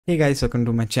Hey guys, welcome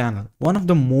to my channel. One of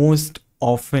the most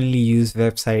oftenly used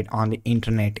website on the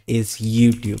internet is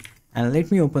YouTube. And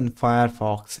let me open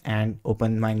Firefox and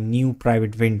open my new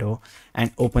private window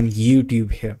and open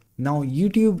YouTube here. Now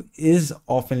YouTube is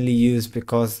oftenly used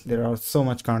because there are so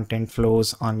much content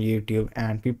flows on YouTube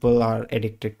and people are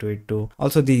addicted to it too.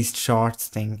 Also these shorts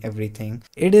thing, everything.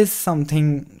 It is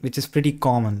something which is pretty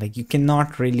common. Like you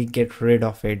cannot really get rid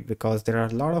of it because there are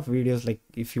a lot of videos. Like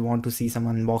if you want to see some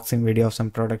unboxing video of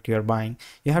some product you are buying,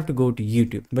 you have to go to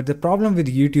YouTube. But the problem with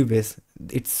YouTube is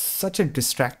it's such a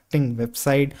distracting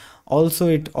website. Also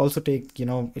it also take,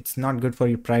 it's not good for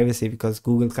your privacy because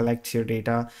Google collects your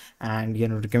data and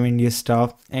recommend you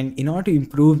stuff. And in order to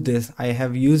improve this, I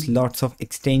have used lots of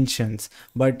extensions,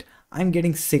 but I'm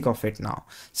getting sick of it now.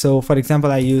 So for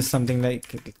example, I use something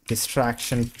like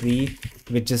distraction free,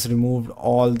 which just removed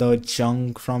all the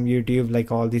junk from YouTube,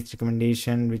 like all these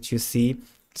recommendation which you see.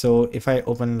 So if I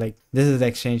open, like, this is the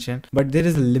extension, but there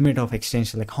is a limit of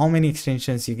extension, like how many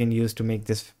extensions you can use to make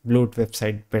this bloat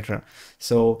website better.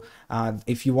 So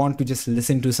if you want to just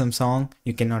listen to some song,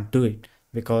 you cannot do it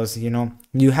because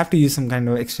you have to use some kind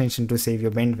of extension to save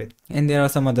your bandwidth. And there are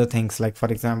some other things, like for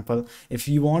example, if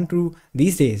you want to,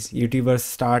 these days YouTubers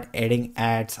start adding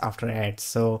ads after ads.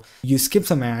 So you skip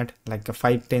some ad, like a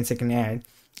 5-10 second ad,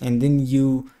 and then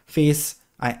you face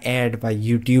an ad by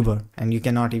YouTuber and you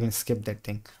cannot even skip that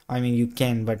thing. I mean, you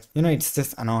can, but it's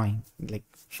just annoying. Like,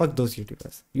 fuck those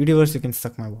YouTubers, you can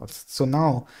suck my balls. So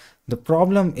now the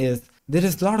problem is, there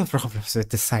is a lot of problems with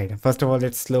this site. First of all,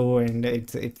 it's slow and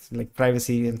it's like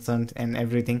privacy concerns and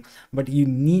everything, but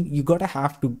you gotta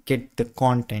have to get the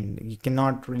content. You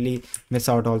cannot really miss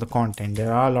out all the content.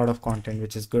 There are a lot of content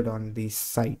which is good on this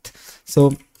site.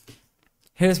 So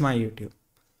here's my YouTube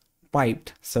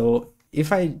piped. So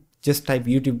if I just type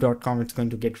youtube.com, it's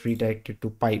going to get redirected to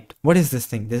piped. What is this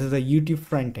thing? This is a YouTube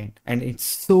front end and it's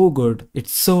so good.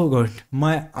 It's so good.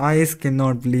 My eyes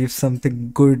cannot believe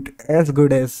something good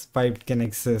as piped can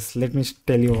exist. Let me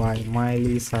tell you why.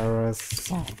 Miley Cyrus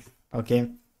song.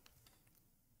 Okay.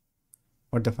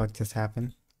 What the fuck just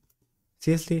happened?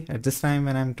 Seriously, at this time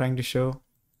when I'm trying to show?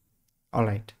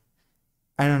 Alright.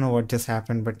 I don't know what just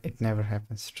happened, but it never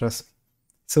happens. Trust me.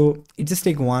 So it just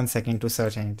take 1 second to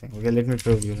search anything. Okay, let me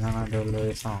prove you. Lana Del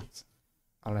Rey songs.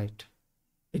 Alright.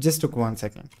 It just took 1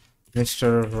 second.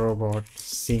 Mr. Robot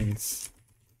scenes.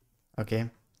 Okay.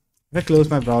 If I close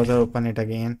my browser, open it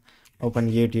again, open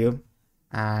YouTube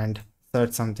and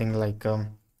search something like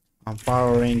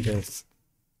Power Rangers.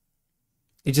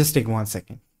 It just take 1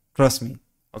 second. Trust me.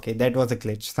 Okay, that was a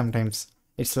glitch. Sometimes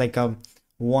it's like a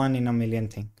 1 in a million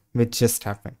thing which just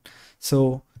happened.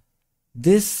 So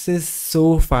this is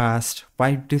so fast.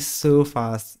 Piped is so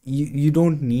fast. You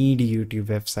don't need a YouTube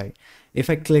website. If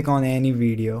I click on any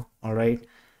video, all right,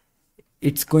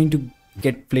 it's going to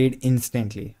get played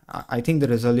instantly. I think the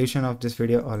resolution of this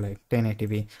video are like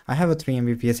 1080p. I have a 3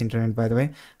 Mbps internet, by the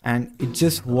way, and it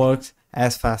just works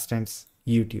as fast as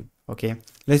YouTube. Okay,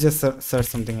 let's just search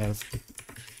something else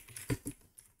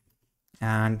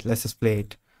and let's just play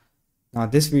it. Now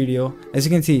this video, as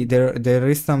you can see, there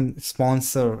is some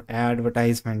sponsor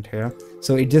advertisement here,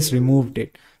 so it just removed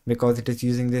it because it is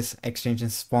using this extension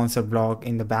sponsor blog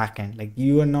in the backend. Like,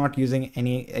 you are not using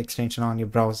any extension on your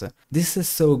browser. This is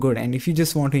so good. And if you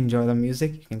just want to enjoy the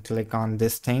music, you can click on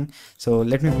this thing. So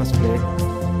let me first play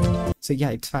it. So yeah,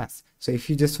 it's fast. So if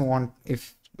you just want,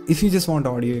 if you just want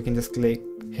audio, you can just click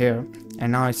here,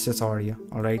 and now it's just audio.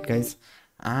 All right guys,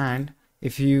 and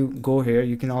if you go here,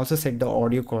 you can also set the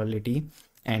audio quality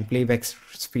and playback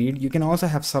speed. You can also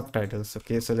have subtitles.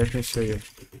 Okay, so let me show you.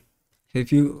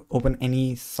 If you open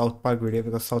any South Park video,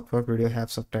 because South Park video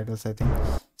have subtitles, I think.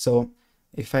 So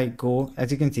if I go,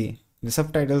 as you can see, the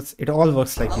subtitles, it all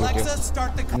works like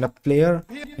YouTube. And the player,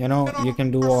 you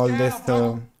can do all this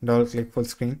double click full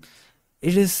screen.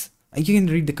 It is, you can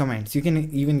read the comments, you can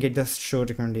even get the show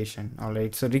recommendation. All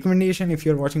right, so recommendation, if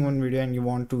you're watching one video and you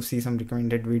want to see some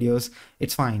recommended videos,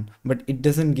 it's fine, but it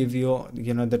doesn't give you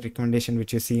the recommendation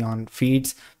which you see on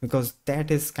feeds, because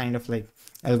that is kind of like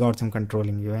algorithm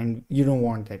controlling you, and you don't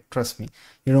want that. Trust me,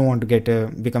 you don't want to get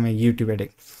become a YouTube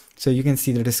addict. So you can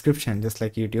see the description just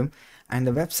like YouTube, and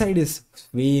the website is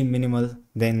way minimal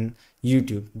than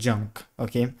YouTube junk.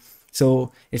 Okay,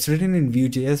 so it's written in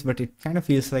Vue.js, but it kind of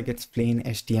feels like it's plain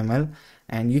HTML,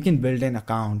 and you can build an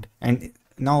account. And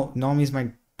now normies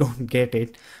might don't get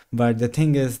it, but the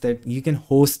thing is that you can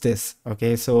host this.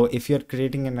 Okay, so if you're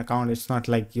creating an account, it's not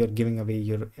like you're giving away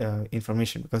your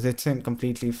information, because it's a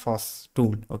completely fast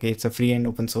tool. Okay, it's a free and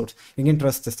open source. You can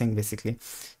trust this thing basically,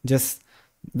 just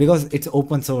because it's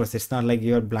open source. It's not like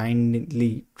you're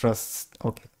blindly trust.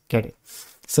 Okay, get it.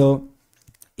 So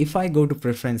if I go to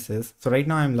preferences, so right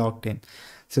now I'm logged in.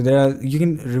 So there are, you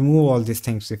can remove all these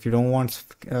things if you don't want,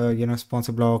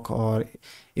 sponsor block, or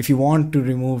if you want to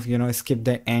remove, skip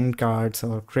the end cards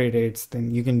or credits,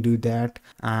 then you can do that.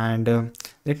 And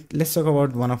let's talk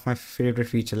about one of my favorite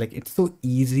feature. Like, it's so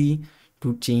easy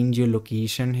to change your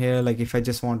location here. Like, if I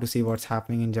just want to see what's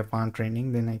happening in Japan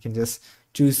training, then I can just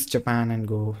choose Japan and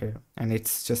go here, and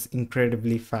it's just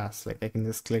incredibly fast. Like, I can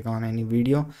just click on any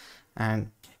video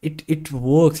and it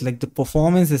works. Like, the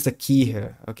performance is the key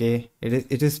here. Okay,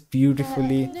 it is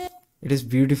beautifully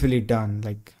done.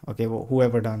 Like, okay,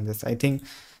 whoever done this, I think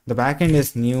the backend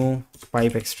is new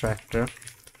pipe extractor.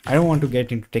 I don't want to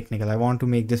get into technical. I want to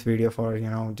make this video for,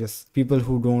 just people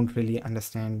who don't really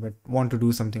understand but want to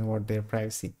do something about their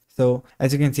privacy. So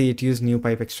as you can see, it used new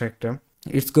pipe extractor.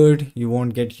 It's good. You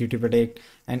won't get YouTube addict.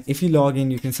 And if you log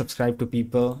in, you can subscribe to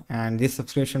people, and this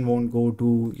subscription won't go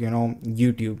to,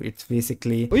 YouTube. It's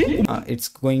basically, it's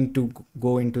going to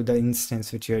go into the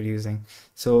instance which you're using.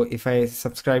 So if I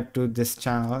subscribe to this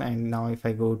channel, and now if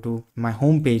I go to my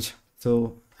home page,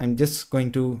 so I'm just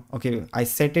going to, okay, I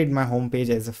set it my homepage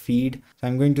as a feed. So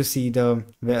I'm going to see the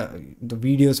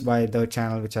videos by the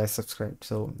channel which I subscribed.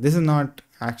 So this is not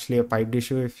actually a piped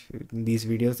issue. If these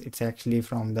videos, it's actually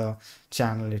from the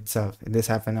channel itself. This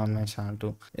happened on my channel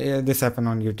too. This happened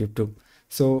on YouTube too.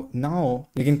 So now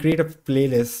you can create a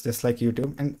playlist just like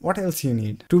YouTube. And what else you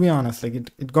need? To be honest, like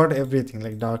it got everything,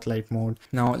 like dark light mode.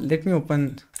 Now let me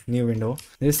open new window.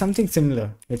 There is something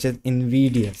similar which is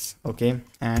Invidious. Okay,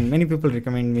 and many people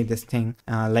recommend me this thing,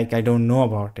 like I don't know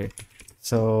about it.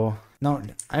 So now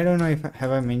I don't know if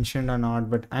have I mentioned or not,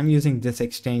 but I'm using this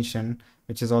extension,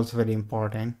 which is also very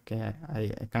important. Okay,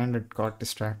 I kind of got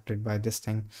distracted by this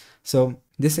thing. So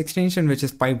this extension, which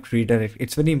is piped redirect,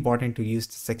 it's very important to use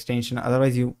this extension,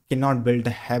 otherwise you cannot build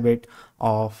a habit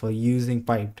of using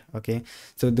piped. Okay,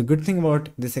 so the good thing about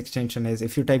this extension is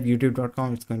if you type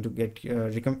youtube.com, it's going to get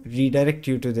redirect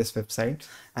you to this website.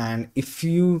 And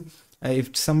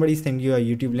if somebody send you a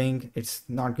YouTube link, it's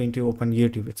not going to open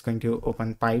YouTube, it's going to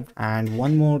open piped. And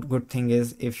one more good thing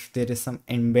is if there is some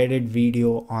embedded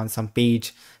video on some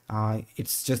page,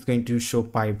 it's just going to show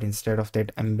piped instead of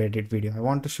that embedded video. I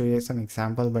want to show you some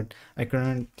example, but I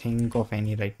couldn't think of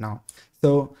any right now.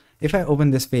 So if I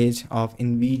open this page of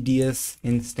Invidious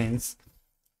instance,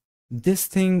 this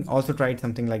thing also tried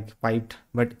something like piped,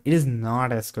 but it is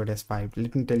not as good as piped.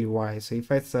 Let me tell you why. So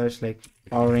if I search like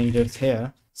Power Rangers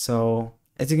here, so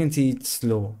as you can see, it's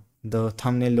slow. The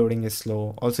thumbnail loading is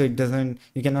slow. Also,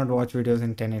 you cannot watch videos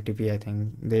in 1080p. I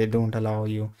think they don't allow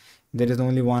you. There is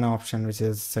only one option, which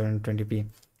is 720p.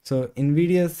 So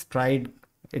Invidious tried.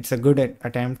 It's a good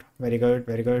attempt. Very good,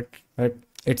 but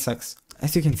it sucks.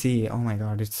 As you can see, oh my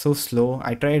god, it's so slow.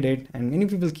 I tried it, and many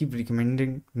people keep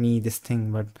recommending me this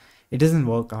thing, but it doesn't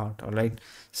work out. All right.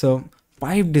 So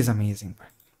piped is amazing.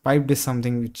 Piped is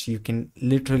something which you can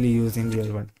literally use in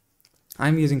real world.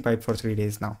 I'm using pipe for 3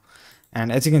 days now,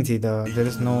 and as you can see, there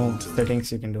is no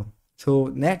settings you can do.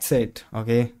 So that's it.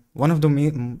 Okay, one of the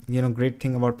main, great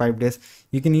thing about piped is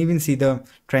you can even see the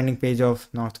trending page of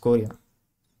North Korea.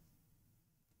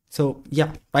 So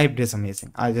yeah, piped is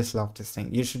amazing. I just love this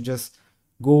thing. You should just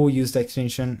go use the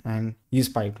extension and use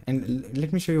piped. And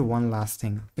let me show you one last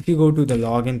thing. If you go to the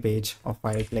login page of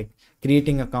piped, like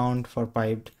creating account for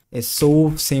piped is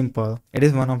so simple. It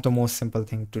is one of the most simple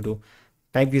thing to do.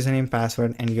 Type username,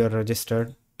 password, and you're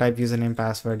registered. Type username,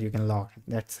 password, you can log in.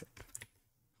 That's it.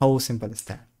 How simple is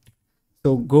that?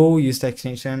 So go use the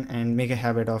extension and make a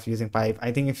habit of using pipe.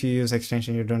 I think if you use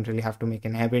extension, you don't really have to make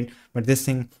an habit, but this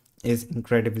thing is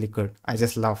incredibly good. I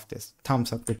just love this.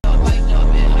 Thumbs up.